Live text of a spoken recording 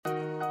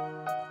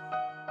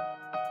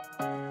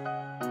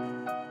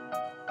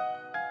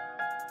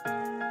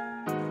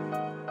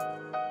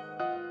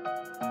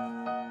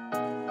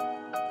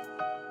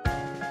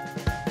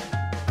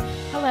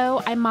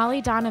Hello, I'm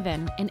Molly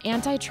Donovan, an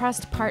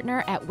antitrust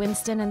partner at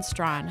Winston and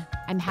Strawn.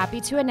 I'm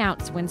happy to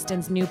announce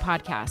Winston's new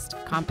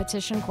podcast,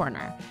 Competition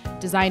Corner,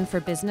 designed for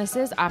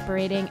businesses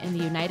operating in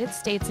the United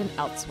States and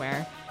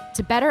elsewhere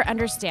to better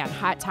understand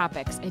hot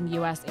topics in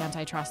U.S.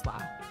 antitrust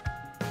law.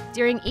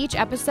 During each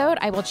episode,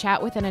 I will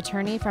chat with an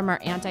attorney from our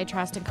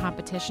Antitrust and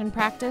Competition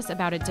practice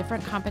about a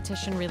different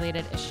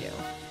competition-related issue.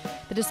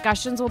 The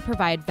discussions will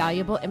provide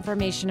valuable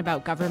information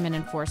about government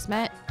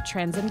enforcement,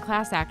 trends in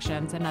class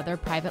actions and other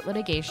private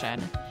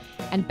litigation,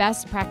 and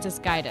best practice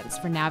guidance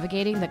for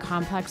navigating the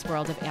complex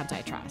world of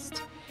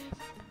antitrust.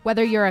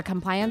 Whether you're a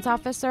compliance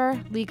officer,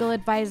 legal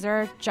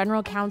advisor,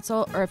 general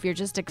counsel, or if you're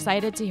just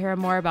excited to hear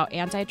more about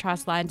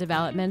antitrust law and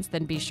developments,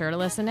 then be sure to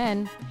listen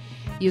in.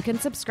 You can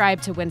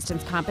subscribe to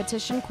Winston's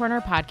Competition Corner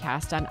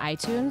podcast on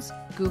iTunes,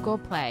 Google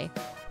Play,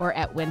 or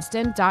at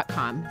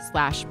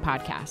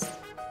winston.com/podcasts.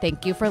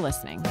 Thank you for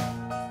listening.